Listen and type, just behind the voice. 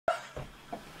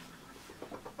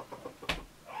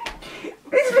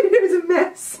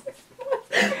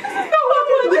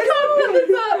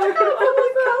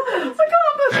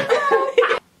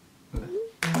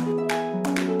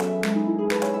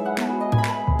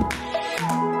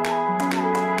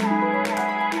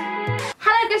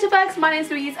guys, my name's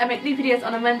Louise. I make new videos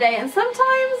on a Monday and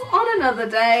sometimes on another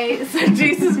day, so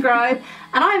do subscribe.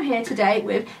 And I'm here today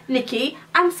with Niki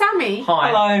and Sammy. Hi.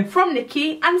 Hello. From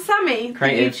Niki and Sammy.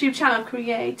 Creative. The YouTube channel,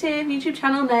 creative YouTube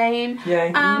channel name.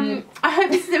 Yay. I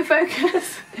hope this is in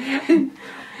focus.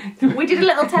 We did a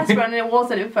little test run and it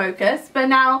wasn't in focus, but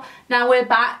now we're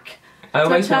back. I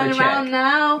always so turn around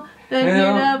now.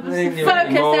 Don't need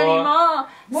focus anymore.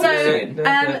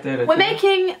 So we're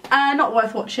making Not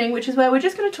Worth Watching, which is where we're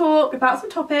just going to talk about some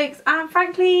topics, and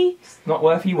frankly, it's not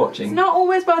worth you watching. It's not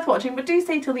always worth watching, but do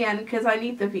stay till the end because I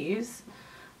need the views.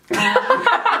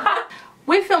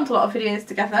 We've filmed a lot of videos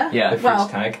together. Yeah, the fridge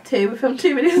tag. We filmed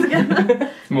 2 videos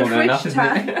together. More than enough, isn't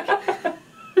it?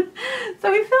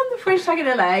 So we filmed the fridge tag in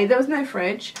LA. There was no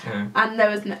fridge, and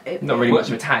there was not really much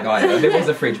of a tag either. There was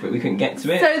a fridge, but we couldn't get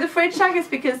to it. So the fridge tag is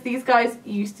because these guys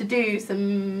used to do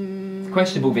some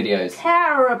questionable videos,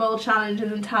 terrible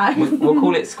challenges and tags. We'll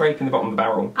call it scraping the bottom of the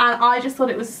barrel. And I just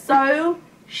thought it was so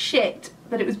shit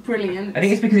that it was brilliant. I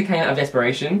think it's because it came out of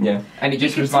desperation. Yeah, and it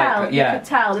just was like, you could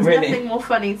tell. There's nothing more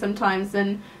funny sometimes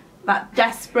than that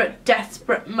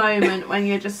desperate moment when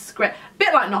you're just a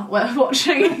bit like Not Worth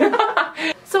Watching.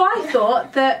 So I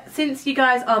thought that since you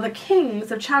guys are the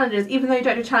kings of challenges, even though you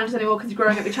don't do challenges anymore because you're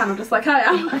growing up your channel just like I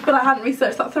am, but I hadn't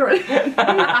researched that thoroughly,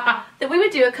 that we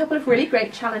would do a couple of really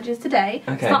great challenges today.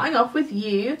 Okay. Starting off with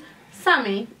you,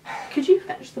 Sammy. Could you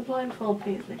fetch the blindfold,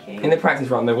 please, Niki? In the practice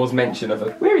run, there was mention of a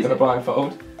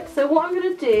blindfold. So what I'm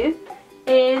going to do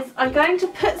is I'm going to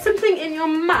put something in your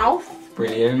mouth.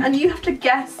 Brilliant. And you have to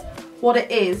guess what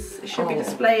it is. It should be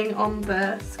displaying on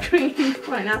the screen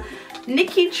right now.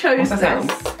 Niki chose this.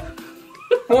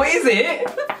 What is it?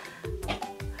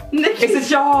 It's a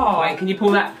jar! Wait, can you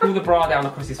pull the bra down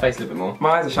across his face a little bit more?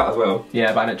 My eyes are shut as well.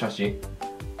 Yeah, but I don't trust you.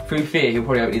 Through fear, he'll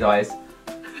probably open his eyes.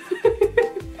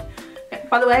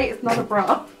 By the way, it's not a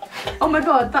bra. Oh my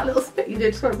god, that little spit you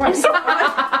did just went right into my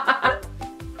eye.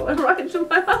 Went right into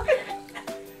my eye.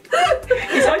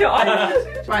 It's on your eye.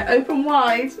 Right, open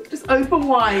wide. Just open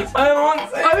wide. I don't want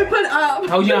to. Open up.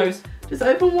 Hold your nose. Just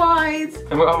open wide.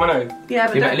 And what on my nose? Yeah,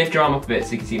 but don't... lift your arm up a bit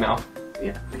so you can see your mouth.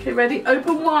 Yeah. Okay, ready?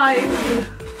 Open wide. I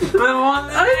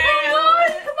want to. Open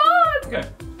wide. Come on.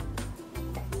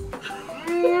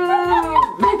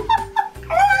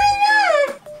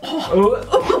 Oh,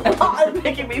 it's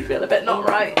making me feel a bit not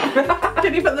right.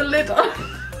 Can you put the lid on?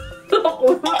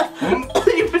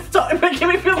 You've started making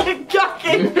me feel a bit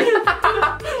gaggy.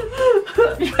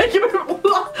 You're making me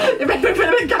feel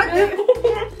a bit gaggy.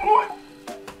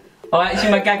 Oh,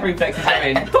 actually, my gag reflex is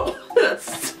going.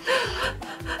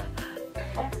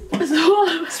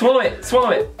 Swallow it. Swallow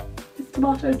it. It's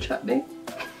tomato chutney.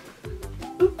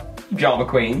 Drama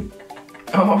queen.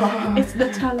 Oh. It's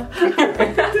Nutella. 10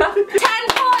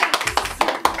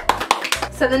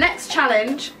 points! So the next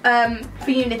challenge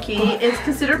for you, Niki, is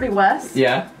considerably worse.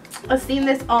 Yeah. I've seen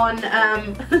this on,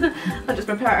 I'm just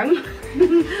preparing.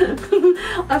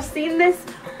 I've seen this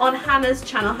on Hannah's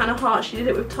channel, Hannah Hart. She did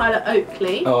it with Tyler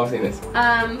Oakley. Oh, I've seen this.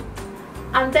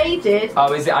 And they did...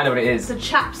 Oh, is it? I know what it is. The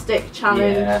chapstick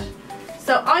challenge. Yeah.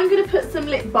 So I'm going to put some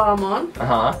lip balm on.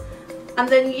 Uh-huh. And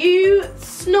then you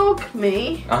snog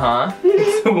me. Uh-huh.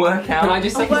 It's a workout. And I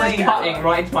just like cutting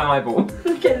right into my eyeball.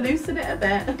 Okay, loosen it a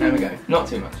bit. There we go. Not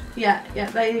too much. Yeah,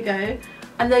 there you go.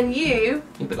 And then you...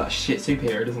 He's a bit like a shit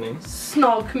superhero, doesn't he?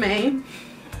 Snog me.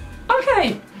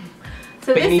 Okay.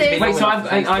 So this is... Wait, so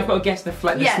I've got to guess the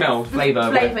smell, flavour.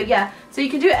 Flavour, yeah. So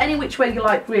you can do it any which way you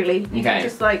like, really. You can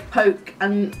just like poke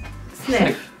and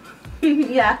sniff.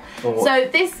 Yeah. So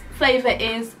this flavour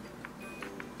is...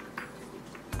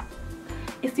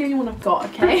 It's the only one I've got,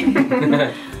 okay?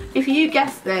 If you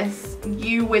guess this,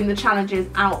 you win the challenges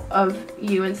out of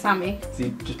you and Sammy. So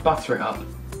you just butter it up.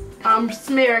 I'm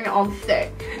smearing it on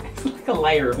thick. It's like a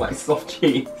layer of like soft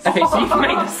cheese. Okay, so you've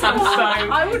made the sun so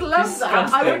I would love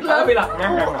that. I would love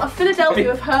a Philadelphia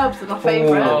with herbs is my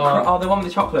favourite. Oh, the one with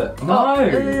the chocolate. No,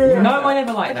 no, I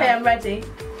never like that. Okay, I'm ready.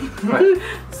 Right.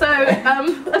 So, I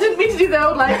didn't mean to do the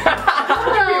old like...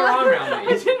 Your arm around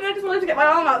me. I just wanted to get my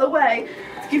arm out of the way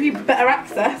to give you better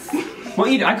access. What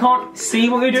are you doing? I can't see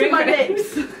what you're doing. To my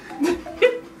lips.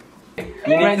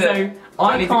 So,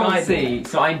 I can't see,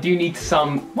 so I do need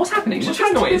some... What's happening? What's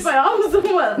this noise? My arms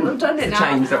somewhere. I've done it now. The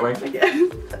chains, don't worry.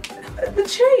 The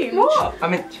chains? What? I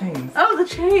meant chains. Oh, the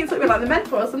chains. Like the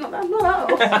mentors. I'm not that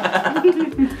old.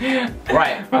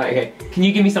 Right, okay. Can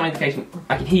you give me some indication?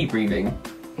 I can hear you breathing.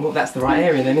 Well, that's the right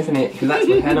area then, isn't it? Because that's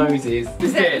where her nose is.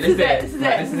 This is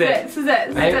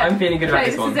it. I'm feeling good about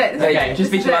this one. Okay,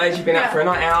 just visualise you've been out for a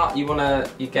night out, you're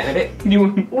getting a bit...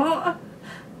 What?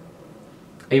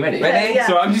 Are you ready? Ready? Yeah.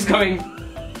 So I'm just going...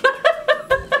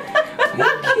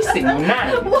 You're kissing your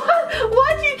nan.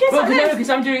 Why do you kiss this, well, like no, this. because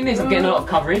I'm doing this, I'm getting a lot of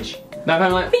coverage. No,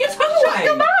 I'm like, Your tongue away.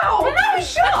 Your mouth. No,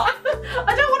 shut.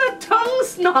 I don't want a tongue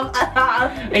snot like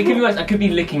that. It could be worse. I could be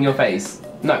licking your face.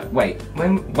 No, wait. What I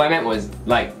meant was,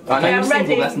 like, I know you're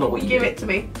single, that's not what you Give do. it to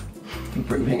me.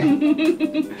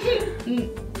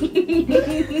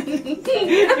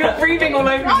 You're breathing all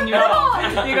over me in your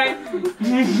mouth. You're going.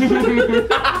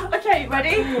 Okay,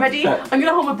 ready? I'm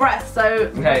gonna hold my breath, so.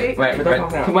 Okay, wait,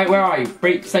 where are you?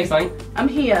 Breathe, say something. I'm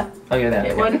here. Oh, you're there.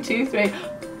 Okay, Okay. 1, 2, 3.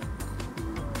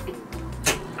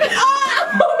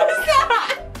 What was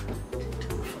that?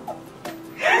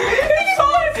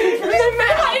 There's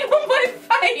mine on my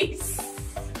face.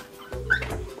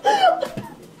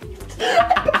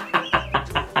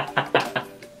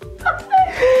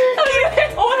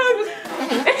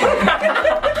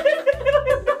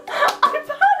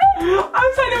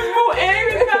 I'm saying there's more air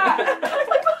in that.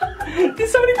 Did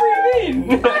somebody breathe in?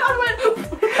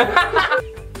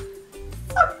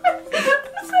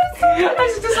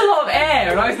 There's just a lot of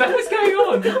air, and I was like, what's going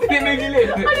on? Did it move your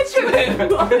lips?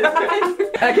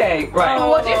 Okay, right. Oh,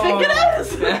 what do you think it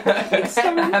is? It's so... The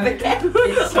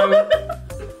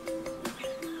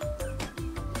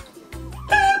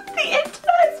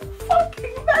internet's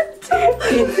fucking mental.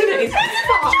 The internet is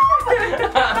fucked.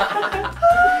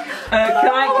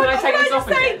 Can I take this off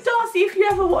again? Darcy, if you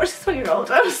ever watch this 20-year-old,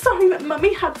 I'm sorry that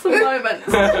Mummy had some moments.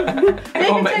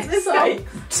 Maybe take this off.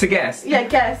 To guess? Yeah,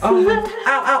 guess. Oh,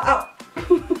 ow.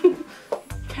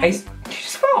 Okay. Did you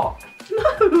just fart? No.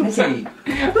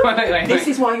 Wait. This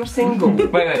is why you're single.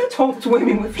 Wait. Talk to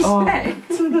women with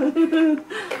respect.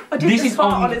 I did just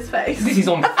fart on his face. This is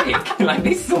on thick. Like,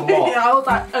 this is a lot. Yeah, I was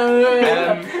like,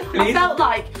 I felt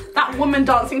like that woman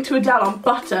dancing to Adele on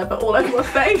butter, but all over my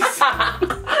face.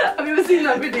 Have you ever seen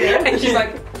that video? And she's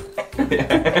like...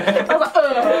 I was like,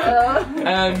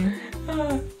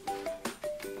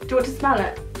 Do you want to smell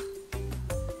it?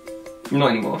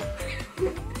 Not anymore.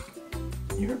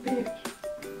 You're a bitch.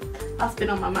 That's been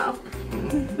on my mouth.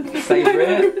 Savour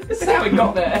it. That's how it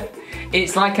got there.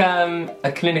 It's like a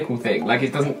clinical thing. Like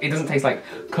it doesn't taste like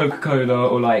Coca-Cola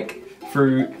or like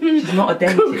fruit. She's not a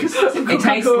dentist.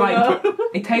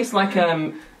 It tastes like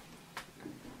a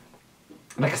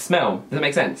smell. Does that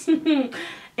make sense?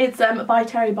 It's by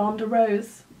Terry Bond, a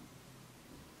rose.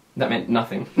 That meant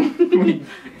nothing.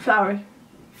 Flowery.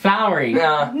 Flowery.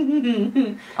 Yeah.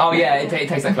 Oh yeah, it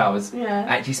tastes like flowers. Yeah. It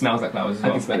actually smells like flowers as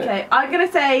well. I can smell it. Okay, I'm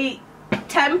gonna say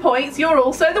 10 points. You're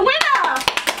also the winner.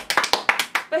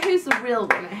 But who's the real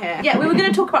winner here? Yeah, we were going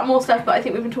to talk about more stuff, but I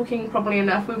think we've been talking probably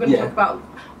enough. We were going to talk about...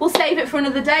 We'll save it for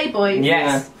another day, boys.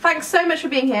 Yes. Thanks so much for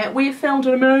being here. We've filmed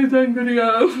an amazing video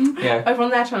over on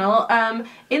their channel.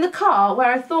 In the car,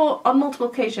 where I thought on multiple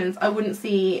occasions I wouldn't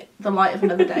see the light of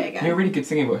another day again. You're a really good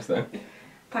singing voice, though.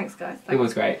 Thanks, guys. Thanks. It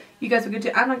was great. You guys were good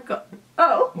too. And I got...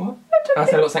 Oh. What? I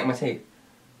said I got sank my teeth.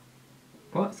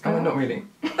 What? Oh, not really.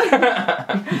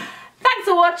 Thanks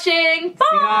for watching. Bye.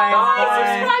 Bye. Bye.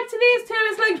 Subscribe to these two.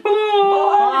 It's like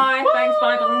bye. Thanks.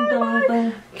 Bye.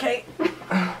 Okay.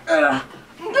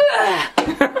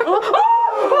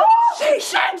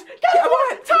 Shit! Get a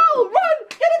towel! Run!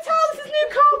 Get a towel! This is new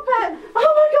carpet!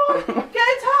 Oh my god! Get a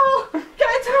towel! Get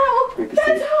a towel! Get a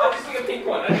towel! I'll just take a pink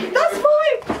one. That's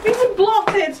fine! These are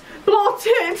blotted!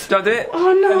 Blotted! Do I do it?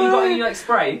 Oh no! Have you got any like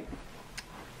spray?